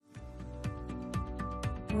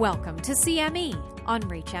Welcome to CME on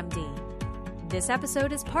ReachMD. This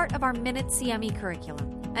episode is part of our Minute CME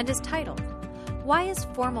curriculum and is titled, Why is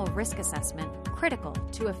Formal Risk Assessment Critical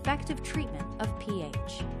to Effective Treatment of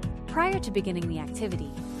PH? Prior to beginning the activity,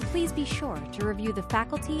 please be sure to review the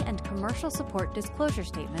faculty and commercial support disclosure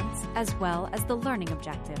statements as well as the learning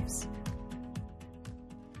objectives.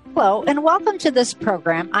 Hello, and welcome to this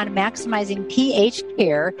program on maximizing PH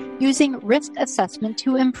care using risk assessment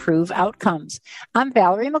to improve outcomes. I'm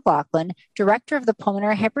Valerie McLaughlin, Director of the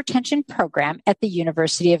Pulmonary Hypertension Program at the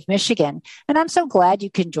University of Michigan, and I'm so glad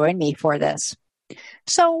you can join me for this.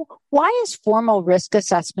 So, why is formal risk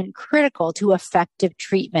assessment critical to effective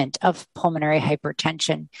treatment of pulmonary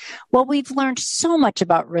hypertension? Well, we've learned so much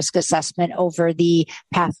about risk assessment over the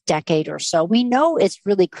past decade or so. We know it's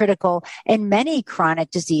really critical in many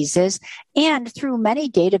chronic diseases, and through many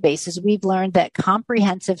databases, we've learned that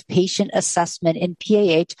comprehensive patient assessment in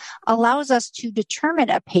PAH allows us to determine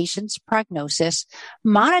a patient's prognosis,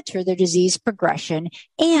 monitor their disease progression,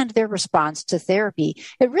 and their response to therapy.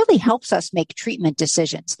 It really helps us make treatment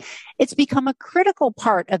decisions. It's become a critical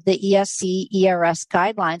part of the ESC/ERS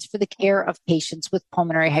guidelines for the care of patients with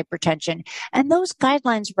pulmonary hypertension. And those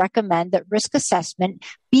guidelines recommend that risk assessment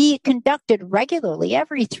be conducted regularly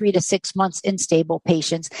every 3 to 6 months in stable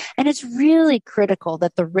patients. And it's really critical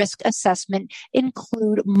that the risk assessment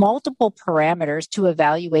include multiple parameters to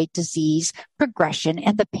evaluate disease progression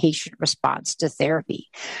and the patient response to therapy.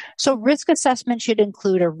 So risk assessment should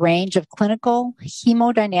include a range of clinical,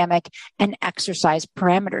 hemodynamic, and exercise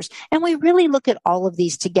parameters. And we really look at all of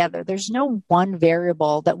these together. There's no one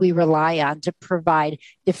variable that we rely on to provide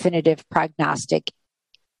definitive prognostic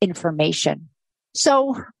information.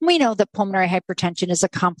 So we know that pulmonary hypertension is a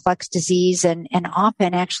complex disease, and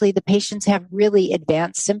often actually the patients have really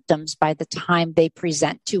advanced symptoms by the time they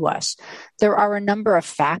present to us. There are a number of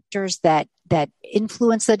factors that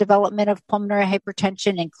influence the development of pulmonary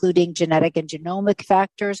hypertension, including genetic and genomic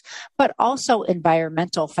factors, but also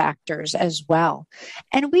environmental factors as well.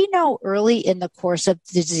 And we know early in the course of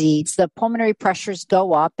the disease, the pulmonary pressures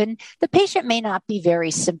go up and the patient may not be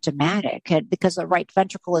very symptomatic because the right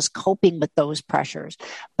ventricle is coping with those pressures.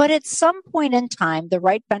 But at some point in time, the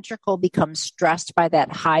right ventricle becomes stressed by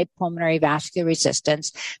that high pulmonary vascular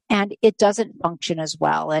resistance and it doesn't function as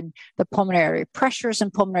well. And the pulmonary pressures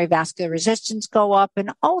and pulmonary vascular resistance go up,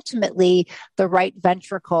 and ultimately the right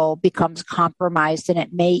ventricle becomes compromised and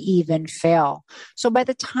it may even fail. So by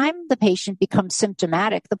the time the patient becomes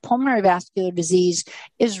symptomatic, the pulmonary vascular disease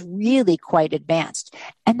is really quite advanced.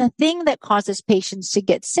 And the thing that causes patients to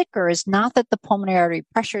get sicker is not that the pulmonary artery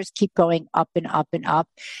pressures keep going up and up and up.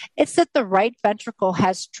 It's that the right ventricle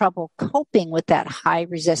has trouble coping with that high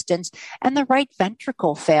resistance and the right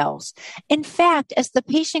ventricle fails. In fact, as the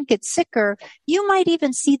patient gets sicker, you might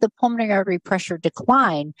even see the pulmonary artery pressure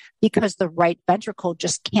decline because the right ventricle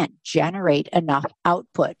just can't generate enough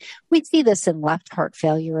output. We see this in left heart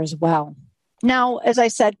failure as well. Now, as I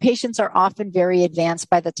said, patients are often very advanced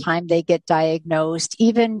by the time they get diagnosed.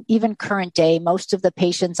 Even current day, most of the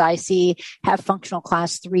patients I see have functional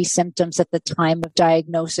class 3 symptoms at the time of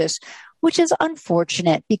diagnosis, which is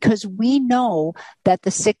unfortunate because we know that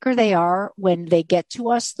the sicker they are when they get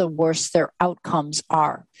to us, the worse their outcomes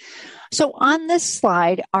are. So on this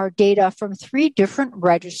slide are data from 3 different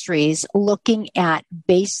registries looking at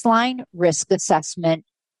baseline risk assessment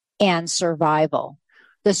and survival.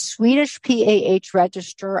 The Swedish PAH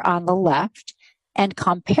Register on the left and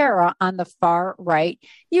Compara on the far right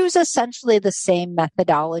use essentially the same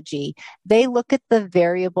methodology. They look at the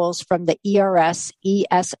variables from the ERS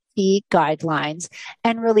ESC guidelines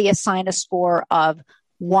and really assign a score of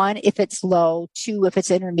 1 if it's low, 2 if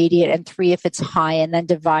it's intermediate, and 3 if it's high, and then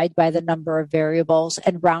divide by the number of variables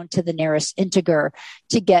and round to the nearest integer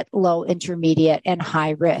to get low, intermediate, and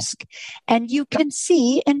high risk. And you can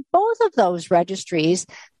see in both of those registries,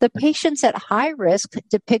 the patients at high risk,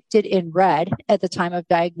 depicted in red at the time of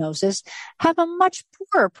diagnosis, have a much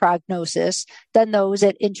poorer prognosis than those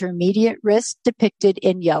at intermediate risk, depicted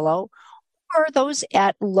in yellow, or those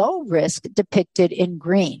at low risk, depicted in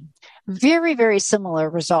green. Very, very similar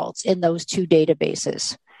results in those 2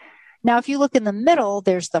 databases. Now, if you look in the middle,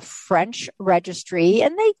 there's the French registry,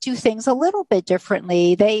 and they do things a little bit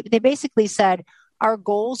differently. They basically said, our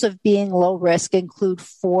goals of being low risk include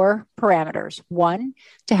 4 parameters. 1,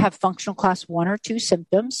 to have functional class 1 or 2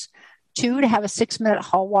 symptoms. 2, to have a 6-minute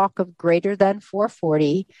hall walk of greater than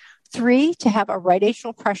 440. 3, to have a right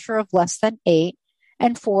atrial pressure of less than 8.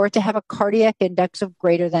 And 4, to have a cardiac index of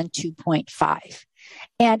greater than 2.5.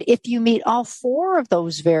 And if you meet all 4 of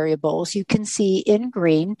those variables, you can see in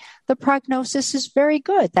green, the prognosis is very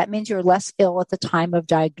good. That means you're less ill at the time of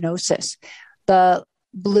diagnosis. The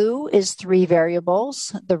Blue is 3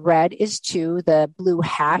 variables. The red is 2. The blue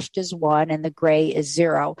hashed is 1 and the gray is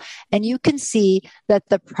 0. And you can see that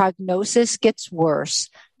the prognosis gets worse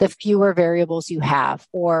the fewer variables you have,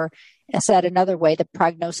 or said another way, the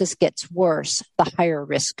prognosis gets worse the higher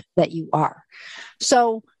risk that you are.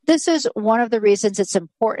 So this is one of the reasons it's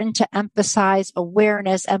important to emphasize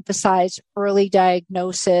awareness, emphasize early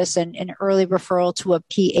diagnosis and early referral to a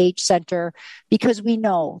PH center, because we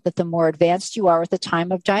know that the more advanced you are at the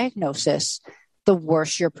time of diagnosis, the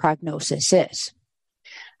worse your prognosis is.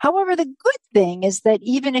 However, the good thing is that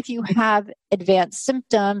even if you have advanced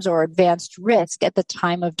symptoms or advanced risk at the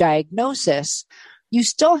time of diagnosis, you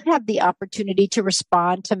still have the opportunity to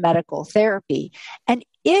respond to medical therapy. And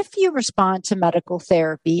if you respond to medical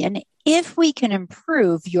therapy, and if we can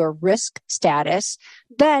improve your risk status,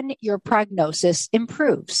 then your prognosis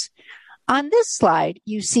improves. On this slide,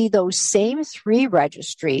 you see those same 3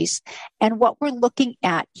 registries. And what we're looking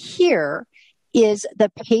at here is the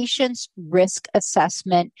patient's risk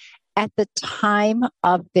assessment at the time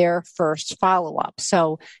of their first follow-up.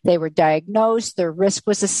 So they were diagnosed, their risk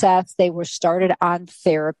was assessed, they were started on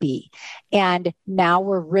therapy, and now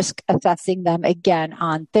we're risk assessing them again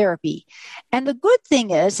on therapy. And the good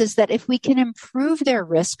thing is that if we can improve their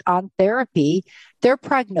risk on therapy, their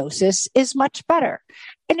prognosis is much better.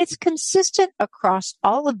 And it's consistent across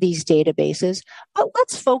all of these databases, but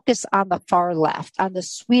let's focus on the far left, on the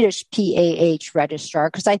Swedish PAH registrar,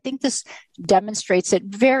 because I think this demonstrates it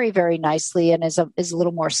very, very nicely and is a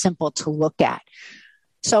little more simple to look at.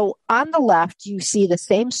 So on the left, you see the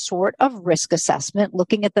same sort of risk assessment,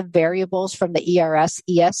 looking at the variables from the ERS,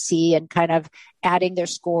 ESC, and kind of adding their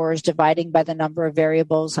scores, dividing by the number of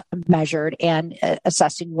variables measured, and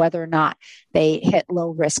assessing whether or not they hit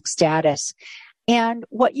low risk status. And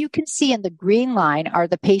what you can see in the green line are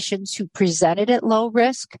the patients who presented at low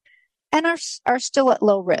risk and are still at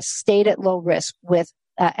low risk, stayed at low risk with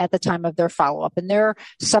at the time of their follow-up, and their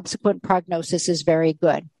subsequent prognosis is very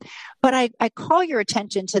good. But I call your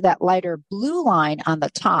attention to that lighter blue line on the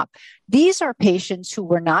top. These are patients who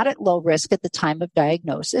were not at low risk at the time of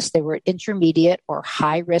diagnosis. They were at intermediate or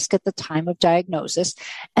high risk at the time of diagnosis.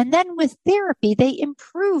 And then with therapy, they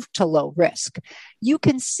improved to low risk. You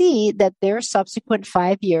can see that their subsequent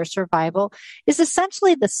 5-year survival is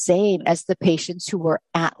essentially the same as the patients who were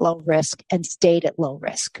at low risk and stayed at low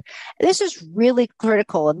risk. This is really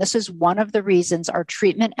critical, and this is one of the reasons our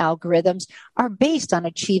treatment algorithms are based on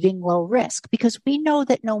achieving low risk, because we know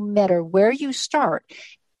that no matter where you start,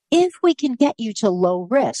 if we can get you to low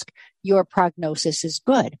risk, your prognosis is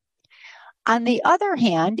good. On the other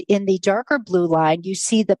hand, in the darker blue line, you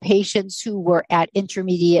see the patients who were at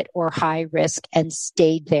intermediate or high risk and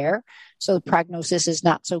stayed there. So the prognosis is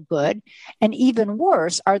not so good. And even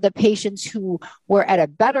worse are the patients who were at a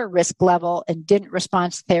better risk level and didn't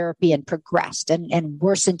respond to therapy and progressed and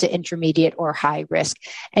worsened to intermediate or high risk.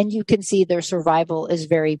 And you can see their survival is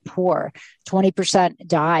very poor. 20%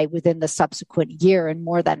 die within the subsequent year, and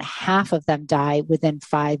more than half of them die within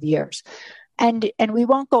 5 years. And we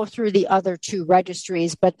won't go through the other 2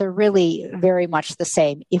 registries, but they're really very much the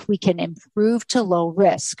same. If we can improve to low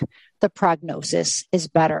risk, the prognosis is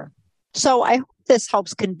better. So I hope this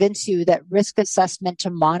helps convince you that risk assessment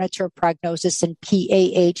to monitor prognosis in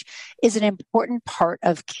PAH is an important part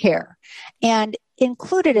of care. And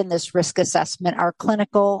included in this risk assessment are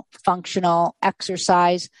clinical, functional,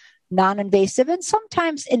 exercise, non-invasive, and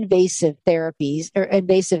sometimes invasive therapies or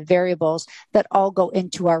invasive variables that all go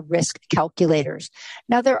into our risk calculators.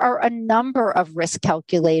 Now, there are a number of risk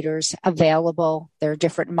calculators available. There are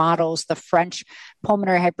different models. The French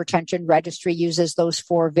Pulmonary Hypertension Registry uses those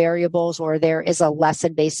 4 variables, or there is a less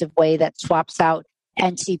invasive way that swaps out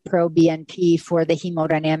NT-proBNP for the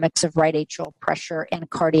hemodynamics of right atrial pressure and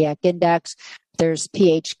cardiac index. There's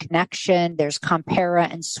PH Connection, there's Compara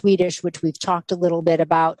and Swedish, which we've talked a little bit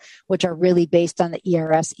about, which are really based on the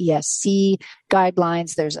ERS ESC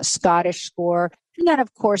guidelines. There's a Scottish score. And then,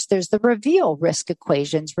 of course, there's the Reveal risk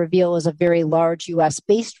equations. Reveal is a very large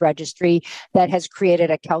US-based registry that has created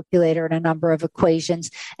a calculator and a number of equations,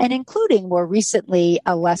 and including more recently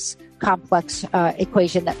a less complex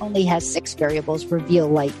equation that only has 6 variables, Reveal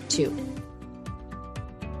Lite 2.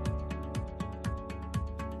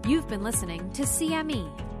 You've been listening to CME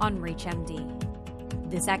on ReachMD.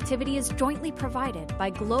 This activity is jointly provided by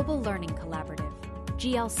Global Learning Collaborative,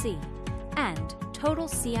 GLC, and Total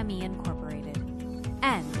CME Incorporated,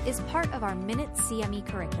 and is part of our Minute CME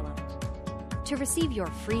curriculum. To receive your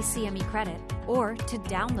free CME credit or to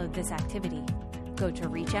download this activity, go to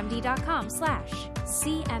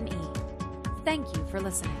reachmd.com/CME. Thank you for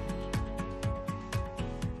listening.